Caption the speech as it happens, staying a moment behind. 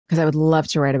because I would love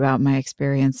to write about my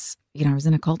experience. I was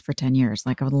in a cult for 10 years.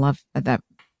 Like I would love that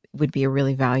would be a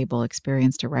really valuable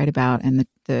experience to write about, and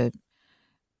the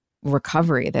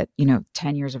recovery that,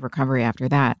 10 years of recovery after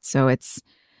that. So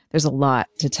there's a lot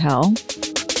to tell.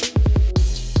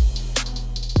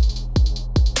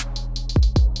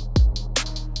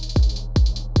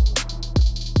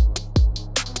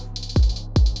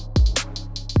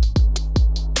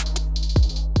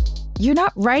 You're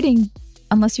not writing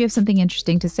unless you have something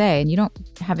interesting to say. And you don't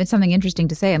have something interesting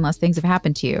to say unless things have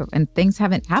happened to you. And things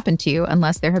haven't happened to you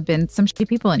unless there have been some shitty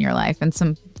people in your life and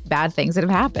some bad things that have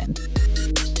happened.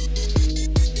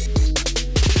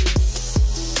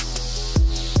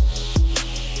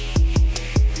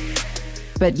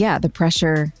 But yeah, the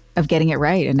pressure of getting it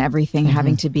right and everything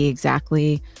having to be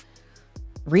exactly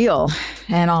real,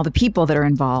 and all the people that are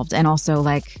involved. And also,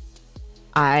 like,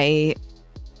 I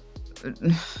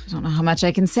don't know how much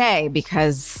I can say,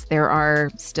 because there are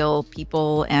still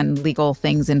people and legal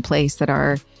things in place that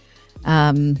are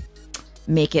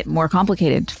make it more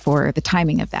complicated for the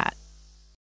timing of that.